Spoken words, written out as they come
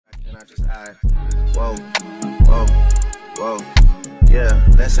I just add, whoa, whoa, whoa, yeah,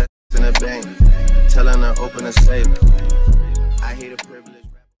 that's in the bank, telling her open a safe, I hate a privilege.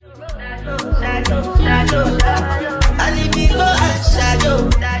 I need me go and shadow,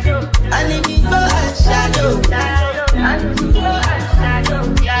 I need me go and shadow, I need me go and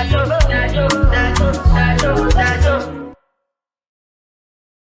shadow.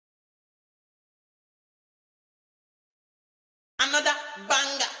 Another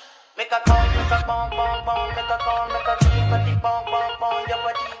banger. Make a call, make a bong, bong, bong, make a call, make a keep body, bong, bong, bong, your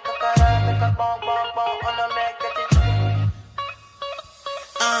body, kakara, make a bong, bong, bong, on a make it.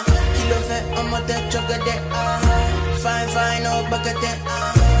 Kilo fat, I'm a dead jugger there, fine, fine, no bucket there,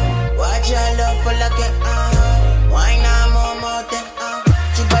 watch your love for like it, why not more there,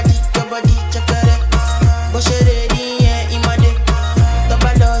 your body, check it, push it ready, yeah, in my day,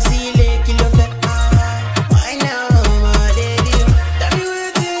 double see, kilo fat.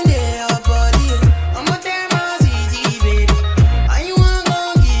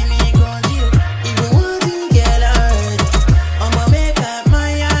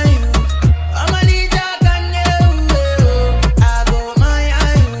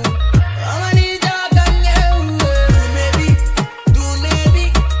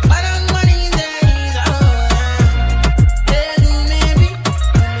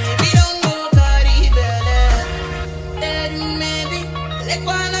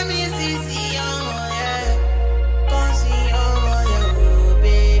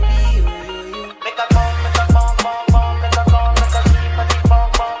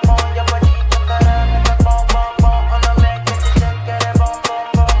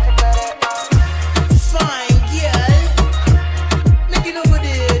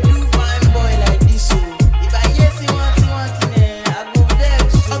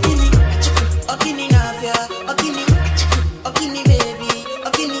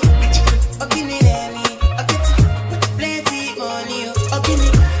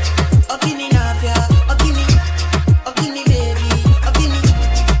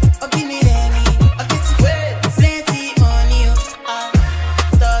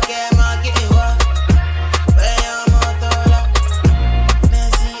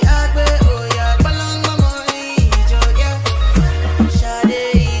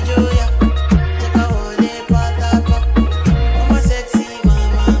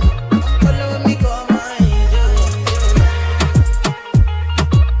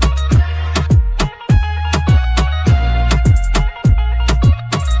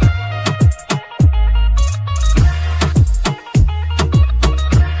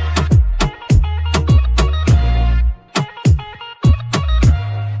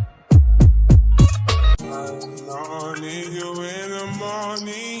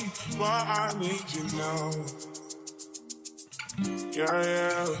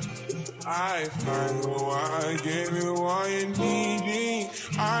 I find what I give you what you need.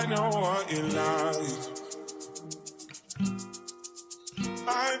 I know what you like.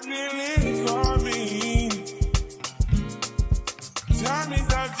 I feel it for me. Tell me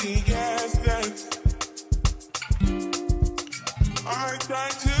something, yes, yes. I try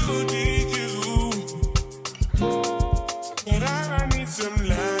to need you, but I need some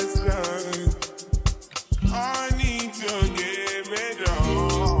lessons. I need to give it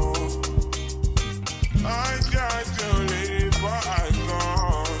all. I got to live, but I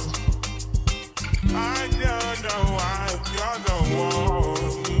can't. I don't know why you're the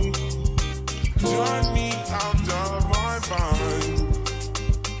one. Turn me out of my mind.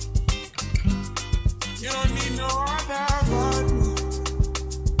 You don't need no other body.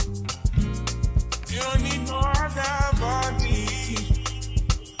 You don't need no other body.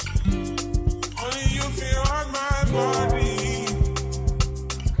 Only you feel on my body.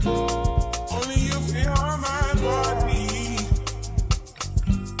 Only you feel on my body.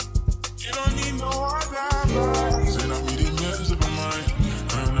 You don't need no other body. Say not me the mess of my mind,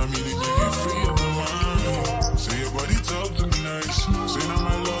 and not me the make you free of my mind. Say your body talk to me nice. Say now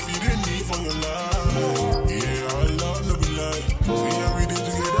my love you didn't need for your life. Yeah, our love no be like. Say every day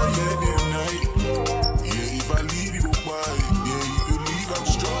together, yeah, day and night. Yeah, if I leave you go quiet. Yeah, you could leave, I'm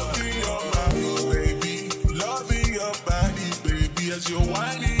struggling your body, baby. Loving your body, baby, as you're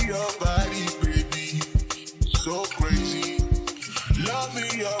whining your body, baby. So crazy.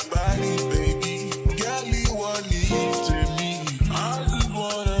 Loving your body, baby. Girl, you want it to me. I just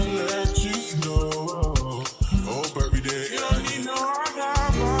wanna let you know. Oh, baby, you don't need no other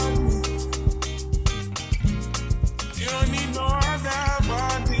body. You don't need no other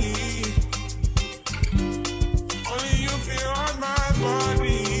body. Only you feel on my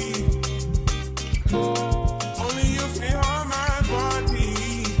body. Only you feel on my body.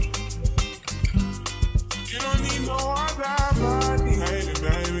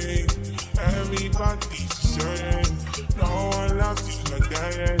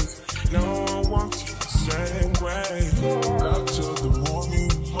 ways. No one wants you the same way. After the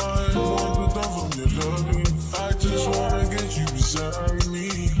morning, my mind was done from your loving. I just wanna get you beside me.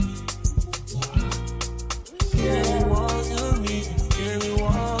 Give me all you need. Give me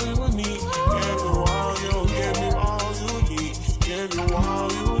all you need. Give me all you. Give me all you need. Give me all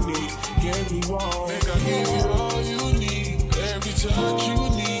you need. Give me all. Make I give you all you need. Every touch you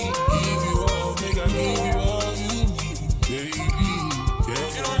need. Give you all. Make I give you all you need, baby. Yeah.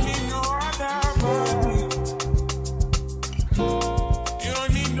 You don't need no other body. You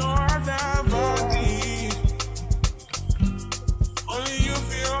don't need no other body. Only you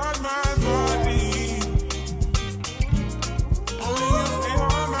feel on my body. Only you feel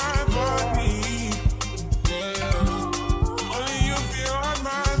on my body. Yeah. Only you feel on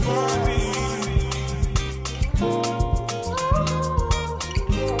my body.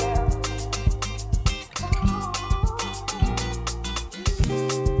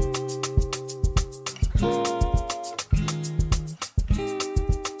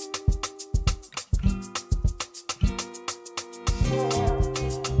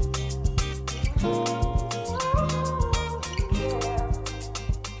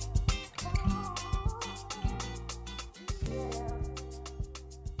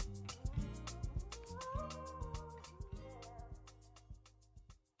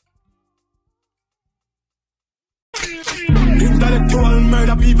 Intellectual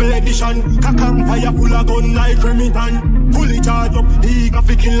murder people edition. Cock and fire full of gun like Remington. Fully charged up, he got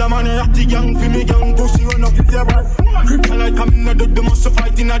fi kill a man. Ratty gang fi me gang, pussy run up if you want. Kryptonite coming out of the muscle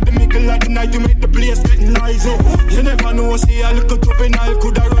fighting at the middle of the night to make the place get noisy. You never know, see a little juvenile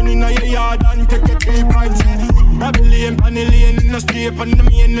coulda run in your yard and take a 3 points. Babylon, Panellian in the street, and the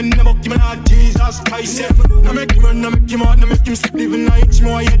main in the buck, man, Jesus Christ. Now make him run, now make him out, now make him sleep, even nights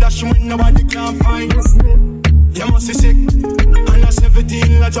more. Yeah, dash him when nobody can find us. You must be sick. And a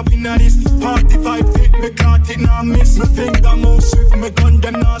 17, I drop in at this 45 feet, me caught it, now miss. Me finger move swift, me gun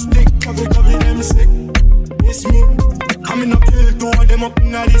them now stick. Cover them sick. It's me. Coming up kill 2 of them up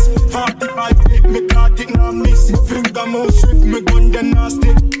in at this 45 feet, me caught it, now miss. Me finger move swift, me gun them now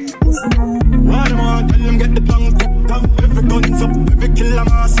stick. All them want, tell them get the tongue cooked up. Every gun's up, every killer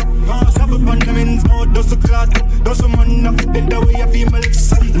mass up. Mass up upon them ends, no, does a clot up. Does a man up, dead the way I feel my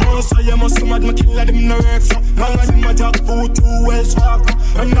lips. No, so you must mad, me killer them no works up. Long as him a jack food, 2 wells walk up.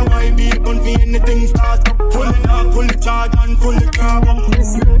 And now I be gun for anything start up. Fully dark, fully charged and fully carb up.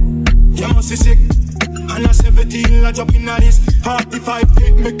 You must be sick. And a 17, I drop in at this 45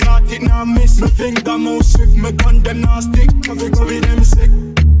 feet, me caught it, now miss. Me finger move swift, me gun them now stick. Cover them sick.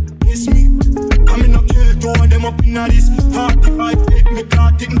 It's me. Coming up kill 2 of them up in a this 45 feet, me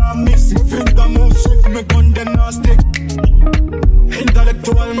caught it, now miss. Me finger move swift, me gun them now stick.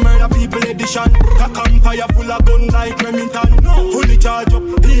 Intellectual murder people edition. Cock and fire full of gun like Remington. Fully charged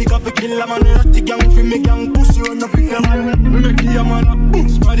up, he got fi kill a man. Ratty gang fi me gang, pussy run up in a man. Me make you a man up,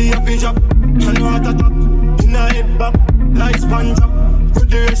 body a fish up. And heart attack, in a head back, like sponge up. Put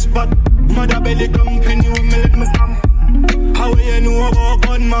the rest back, mother belly company when me let me stamp. How you know about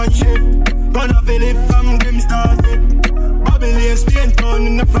gunmanship? Gonna feel it from them started. Babylon, Spain town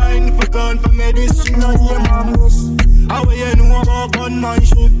in the frying for gun for medicine and your mammals. How you know about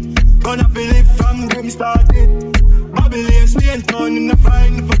gunmanship? Gonna feel it from them started. Babylon, Spain town in the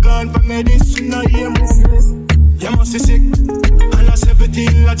frying for gun for medicine and your mammals. You must be sick. And a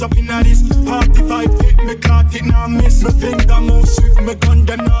 17, I drop in at this 45 feet, me caught it, now miss. Me finger move swift, me gun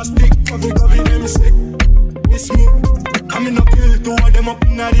them now stick. Cover them sick. It's me. Coming up kill 2 of them up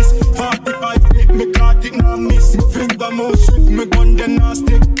in a this 45 feet, me caught it, now miss. Me finger move swift, me gun them now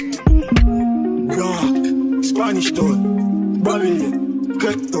stick. Rock, Spanish town, Babylon,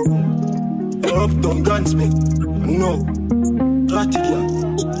 Ghetto, Uptown, Gunsmith, no, Polygel.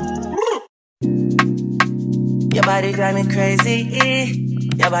 Your body drive me crazy.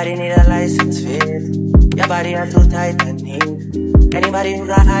 Your body need a license fit. Your body are too tight and neat. Anybody who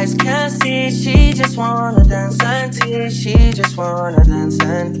got eyes can't see. She just wanna dance and tease. She just wanna dance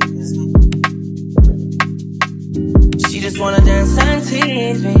and tease me. She just wanna dance and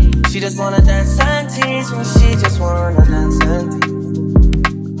tease me. She just wanna dance and tease me. She just wanna dance and tease me.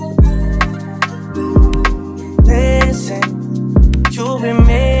 Listen, you've been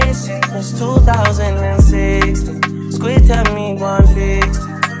missing since 2016. Squid tell me one fix.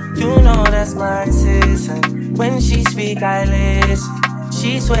 You know that's my sister. When she speak, I listen.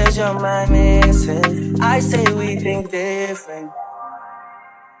 She swears you're my missing. I say we think different.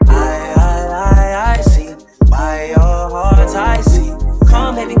 I see. By your heart, I see.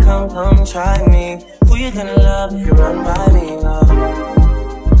 Come, baby, come, try me. Who you gonna love if you run by me, love?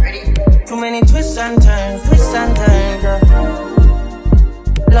 Too many twists and turns, girl.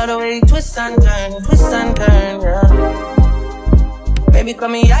 Love the way you twist and turn, yeah. Baby, call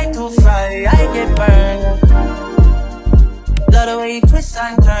me, I too fly, I get burned, yeah. Love the way you twist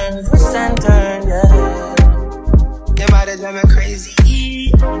and turn, yeah. Your body drive me crazy.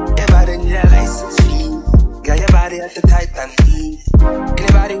 Your body need a license fee. Got your body at the Titan feet.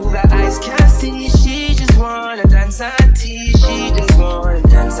 Anybody who got eyes can't see. She just wanna dance and tease. She just wanna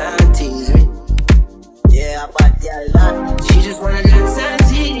dance and tease me. Yeah, but yeah, lot. She just wanna dance and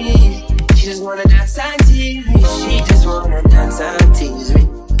tease. She just wanna dance and tease me. She just wanna dance and tease me.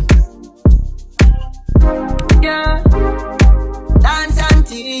 Yeah, dance and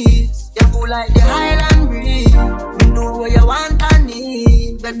tease. You cool like the Highland breeze. You know what you want and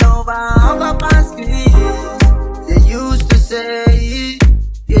need. Bend over, hug up and squeeze. They used to say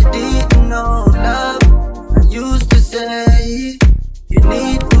you didn't know love. I used to say you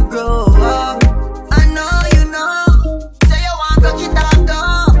need to grow up. I know you know. Say you want to get up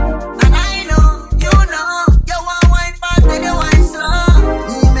though. And I know, you know. You want wine fast and you wine slow.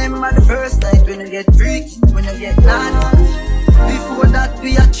 Remember the first night when you get freaky, when you get naughty. Before that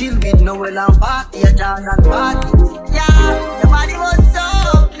we a chill with Noel and party, a dance and party. Yeah, your body was so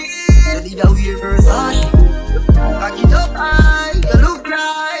clean. You did a weird Versace. Back it up high, you look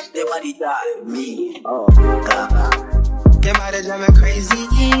right. Your body drive me, oh God. Your body drive me crazy.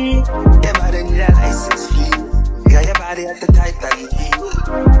 Your body need a license fee. Got your body at the Titan feet.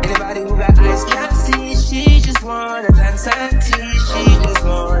 Anybody who got eyes can't see. She just wanna dance and tease. She just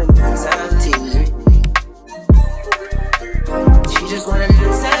wanna dance and tease me. She just wanna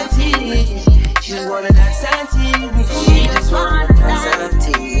dance and tease. She just wanna dance and tease me. She just wanna dance and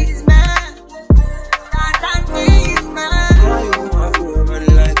tease me. Dance and tease me. Now you want to run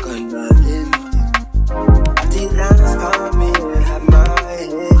like a nothing. I think that's for me and have my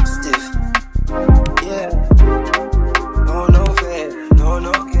head stiff. Yeah. No fair,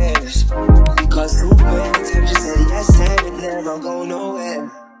 no cares. Because who cares? Time just say yes and it never go nowhere.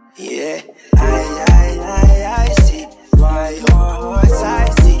 Yeah, I see. Why your horse I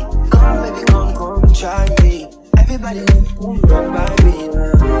see. Come baby, come try me. Everybody run by me.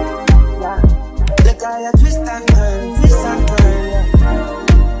 Yeah. Look how you twist and turn, yeah.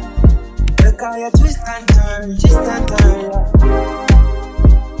 Look how you twist and turn, yeah.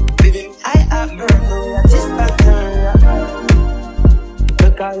 Baby, I have murder, you twist and turn, yeah.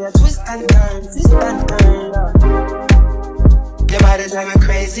 Look how you twist and turn, yeah. Your body drive me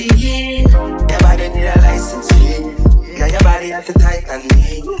crazy, your body need a license fee. Got your body at the Titan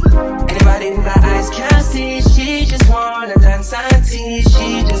knee. Anybody who got eyes can't see. She just wanna dance and tease.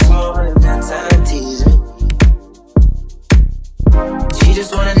 She just wanna dance and tease me. She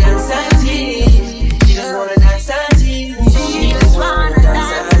just wanna dance and tease. She just wanna dance and tease me. She just wanna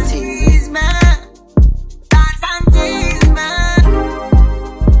dance and tease me. Dance and tease me.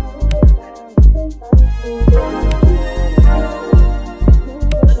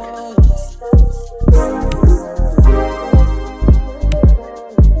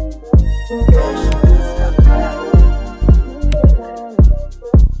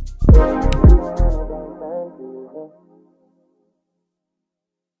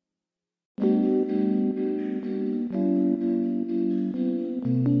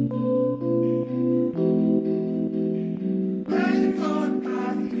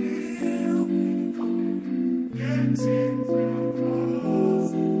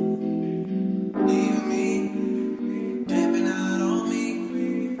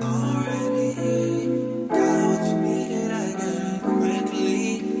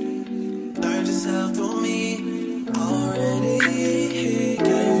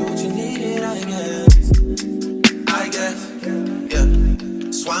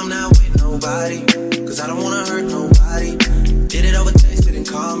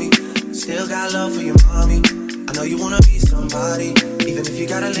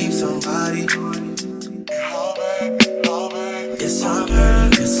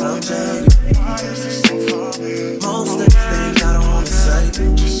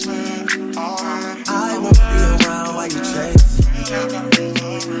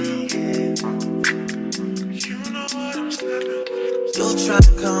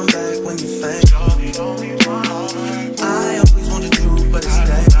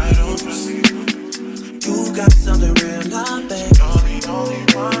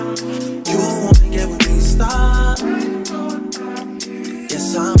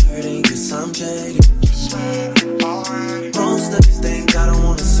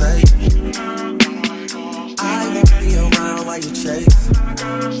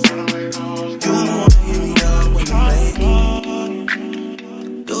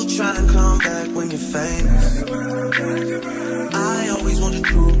 Try and come back when you're famous.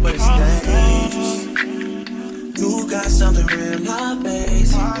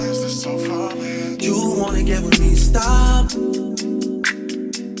 so for me? You wanna get with me, stop.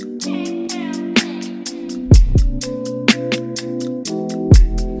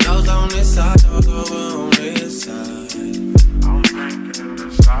 Y'all's on this side, y'all over on this side. I'm thinking of the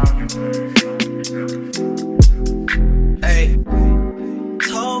side, Hey,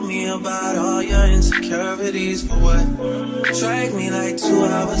 told me about all your insecurities for what? Drag me like 2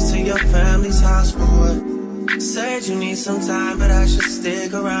 hours to your family's house for what? Said you need some time, but I should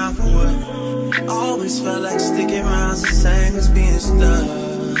stick around for what? Always felt like sticking around's the same as being stuck.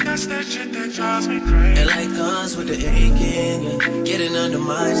 that's that shit that drives me crazy. And like guns with the aching, yeah, getting under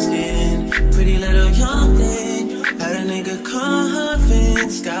my skin. Pretty little young thing, had a nigga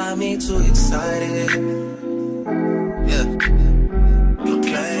convinced, got me too excited. Yeah, you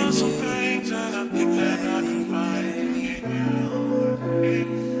play me, you play me.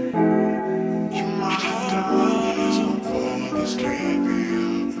 You might have to rise before this can't be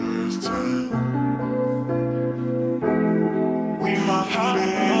your first time. We might have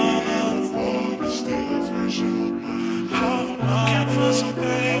been before this still fresh in my mind. Looking for some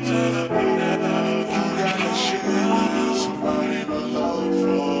things that I've been never. You got that shit that somebody but love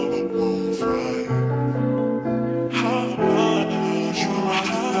for but won't fight. You might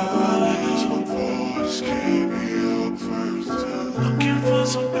have to rise before this can't be your first time. Looking for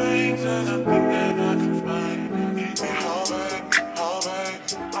some things that I've been never can find. Oh baby,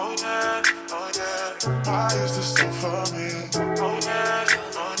 oh yeah, oh yeah. Why is this so for me? Oh yeah,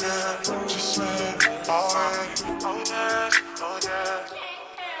 just say alright. Oh yeah.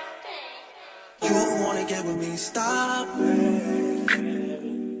 You wanna get with me, stop it.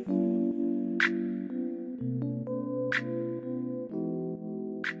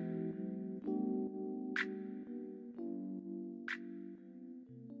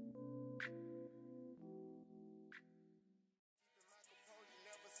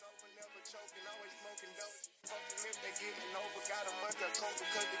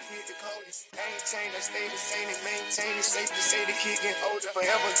 Ain't changed, I stay the same and maintain it. Safe to say the kid get older.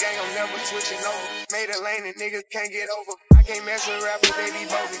 Forever gang, I'm never switching over. Made a lane and niggas can't get over. I can't mess with rappers, they be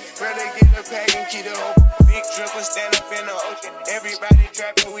bogus. Rather get the pack and keep it open. Big dripper, stand up in the ocean. Everybody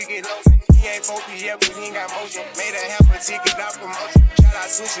trapping, we get lost. He ain't focused yet, but he ain't got motion. Made a half a ticket, not promotion. Shout out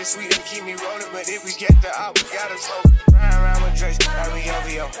Sushi Sweet and keep me rolling. But if we get the op, we gotta slow. Ride around with Drake, like we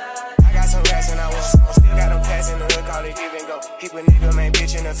OVO. I got some rats and I want some. Still got them pass in the hood, call it give and go. Keep a nigga, man,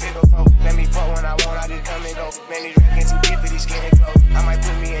 bitch in the figure four. Let me fuck when I want, I just come and go. Man, these rapping too deep for these skinny clothes. I might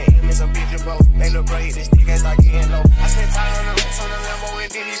put me in him in some bitch or both. They look bro, hit this nigga start getting low. I spent time on the rats on the Lambo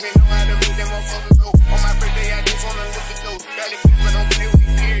and didn't even know how to make them motherfuckers go. On my birthday, I just wanna look at those. Barely fit, but don't play with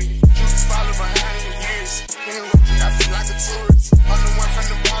me, period. Cutest follow behind in the years. Anyway, I feel like a tourist. I'm the one from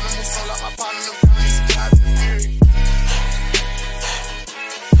the bottom who sold out my partner, the promise to drive the period.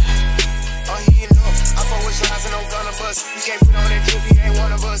 I fuck with slides and I'm gonna bust. You can't put on that drip, he ain't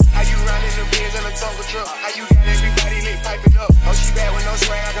one of us. How you riding the Benz in a Tonka truck? How you got everybody lit piping up? Oh, she bad with no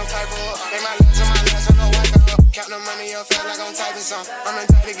swag, I can pipe her up. Ain't my last, I know wipe her up. Count the money up fast like I'm typing some. I'm the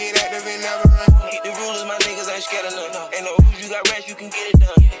type to get active and never run. Keep the rulers, my niggas ain't scared of none. Ain't no rules, you got rats, you can get it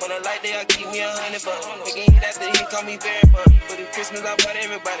done. On a light day, I keep me 100 bucks. Making hit after he call me very fun. For the Christmas, I bought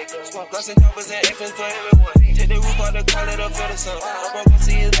everybody. Plus and toppers and infants for everyone. Take the roof on the collar up for the sun. I'm gonna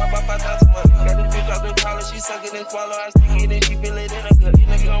see his pop by 5,000 months. Got this bitch off the collar, she suck it and swallow. I stick it and she feel it in her gut.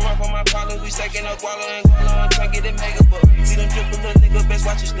 Nigga gon' rock on my collar, we stacking up wallow and swallow. I'm trying to get it mega book. See them drip with the nigga, best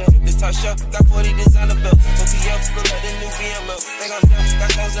watch your step. This top shelf, got 40 designer belts. So PF, look like the new BML. They gon' dump, got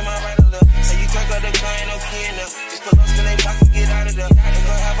clothes in my right or left. So you crack up the car, ain't no key in there. Just put us till they block and get out of there. They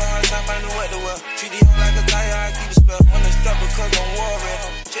gon' have a hard time finding what to wear. Treat the hoe like a tire, I keep a spell. On the strap because I'm warring.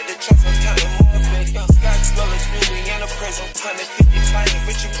 Check the trust, I'm counting more fed. Scott Scullers, Ruby, and a prison. 150 flying,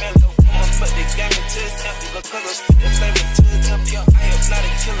 Richard Mello. I'ma put the game into his empty. Because I spit the flavor to the empty. I am not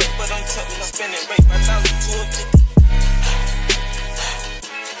a killer, but I'm tough. I'm spending rate 5,000 to a 50.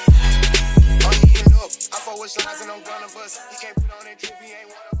 Oh, he ain't up. I fuck with slides and I'm gonna bust. He can't put on that trip, he ain't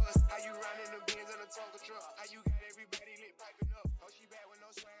one of us. How you riding the Benz in a Tonka truck? How you got everybody lit piping up? Oh, she bad with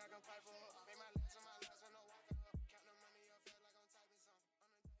no swag, I can pipe her up. Make my last on my last, I know walk her up. Count the money up, feel like I'm typing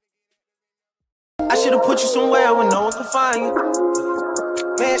some. I should've put you somewhere where no one can find you.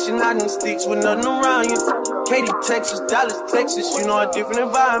 Mansion out in the sticks with nothing around you. Katy, Texas, Dallas, Texas, you know a different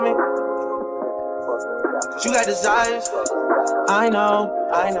environment. You got desires, I know.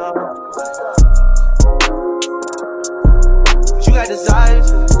 You got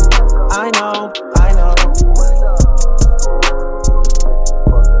desires, I know.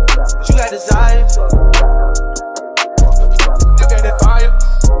 You got desires. You got that fire,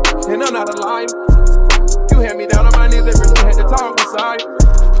 and I'm not a liar. You had me down on my knees every day, had to talk beside.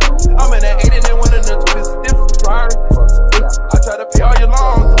 I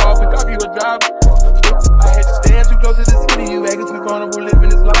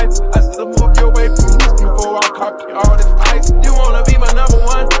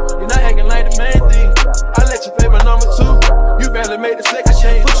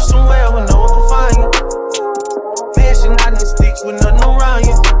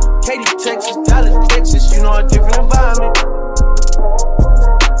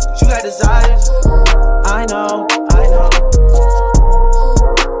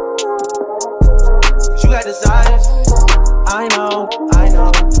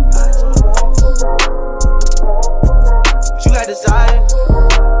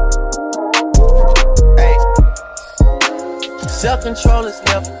Self-control has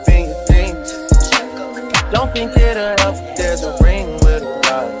never been your thing. Don't think it'll help if there's a ring with a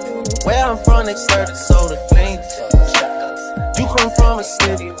God. Where I'm from, they serve the soda clean. You come from a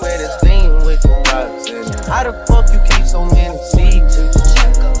city where there's lean with the vibes. How the fuck you keep so many seeds?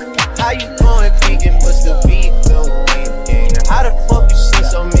 How you going vegan but still beef? How the fuck you see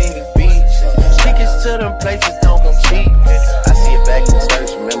so many beats? Tickets to them places don't come cheap. I see it back in the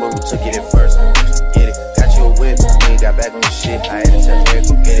church, remember who took it at first. Get it, got you a whip, when you got back on the shit. I had to tell Eric,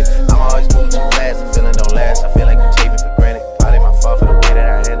 go get it. I'm always moving too fast, the feeling don't last. I feel like you take me for granted. Probably my fault for the way that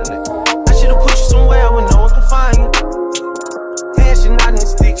I handle it. I should've put you somewhere where no one can find you. Hashing out in the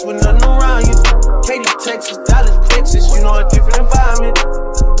sticks with nothing around you. Katy, Texas, Dallas, Texas, you know a different environment.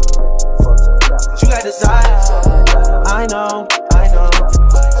 You got desires, I know.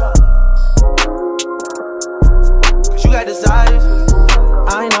 Cause you got desires,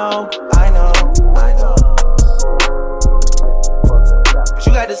 I know. Cause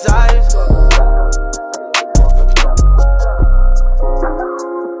you got desires.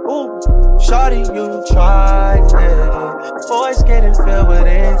 Ooh, shawty, you tried it. Voice getting filled with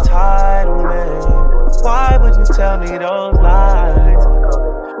entitlement. Why would you tell me those lies?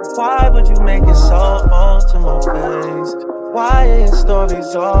 Why would you make it so bold to my face? Why are your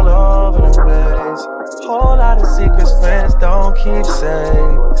stories all over the place? Whole lot of secrets friends don't keep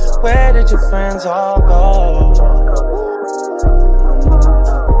safe. Where did your friends all go?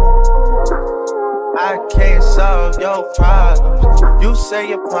 I can't solve your problems. You say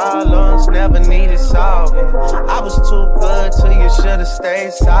your problems never needed solving. I was too good till you should've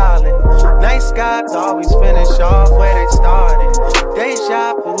stayed silent. Nice guys always finish off where they started.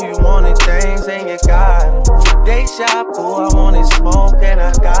 Deja vu, you wanted things and you got them. Deja vu, I wanted smoke and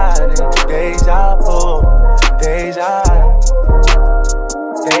I got it. Deja vu, deja vu.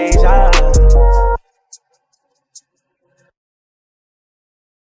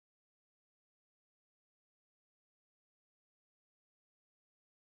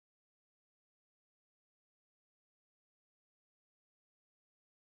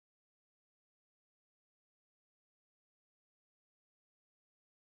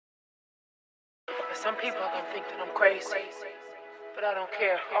 Some people are gonna think that I'm crazy, but I don't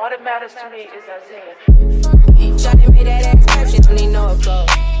care. All that matters to me is Isaiah. Shawty made that ass, she don't need no clothes.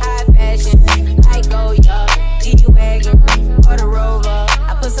 High fashion, I go, yo. G-Wagon, or the Rover.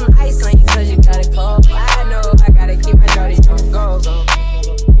 I put some ice on you cause you got it cold. I know I gotta keep my shawty on go.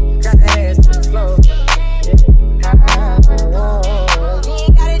 Got that ass to the floor. You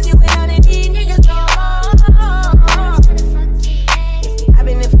ain't gotta do it on the these niggas no more. I've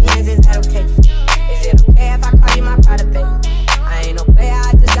been in fiends, is that okay? Is it okay if I call you my pride, babe? I ain't no player,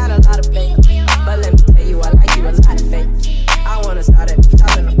 I just got a lot of faith. But let me tell you, I like you a lot of faith. I wanna start at the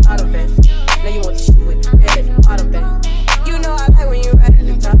top and the bottom, babe. Now you want the shit with the red at the bottom, babe. You know I like when you right at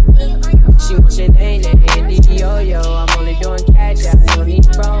the top, babe. She wants your name, yo. I'm only doing cash, I don't need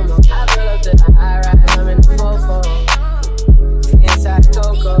promo. I pull up to the high rise, I'm in the 4-4. Inside the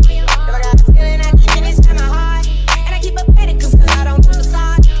Coco. If I got a feeling, I keep it inside my heart. And I keep a pedicure cause I don't do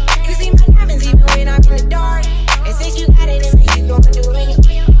facade. You see my diamonds even when I'm in the dark. And since you got it, it makes you gonna do it.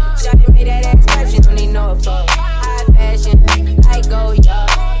 Shawty made that ass type, she don't need no applause. High fashion, I go, yo.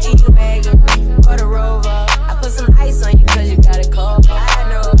 G-Wagon, or the Rover. I put some ice on you cause you got it cold. I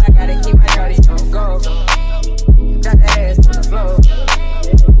know I gotta keep my shawty on go. Got that ass to the floor.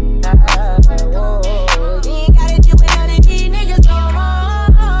 You ain't gotta do it on these niggas no more.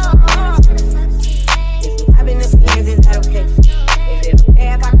 I've been in fiends, is that okay? Is it okay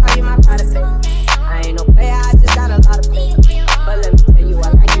if I call you my pride, babe? I ain't no player, I just got a lot of faith. But let me tell you, I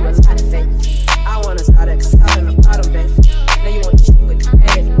like you a lot of faith. I wanna start at the top and the bottom, babe. Now you want the shit with the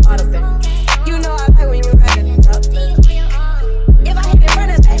red at the bottom, babe. You know I like when you right at the top. If I hit in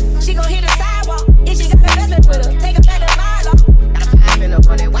front of that, she gon' hit the sidewalk. If she got a vest with her, take her back to the mile. Got a 5 in up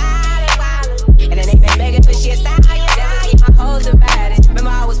on it, wild. And then they been begging for shit, style. Never keep my hoes divided. Remember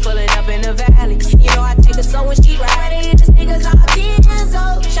I was pulling up in the valley. You know I take her so when she ride it. This nigga's all 10 years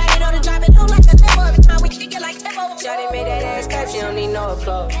old. Shot it on the drive, it look like a limo. Every time we kick it like tempo. Shawty made that ass clap, she don't need no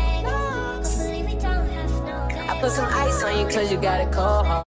applause. I put some ice on you cause you got it cold.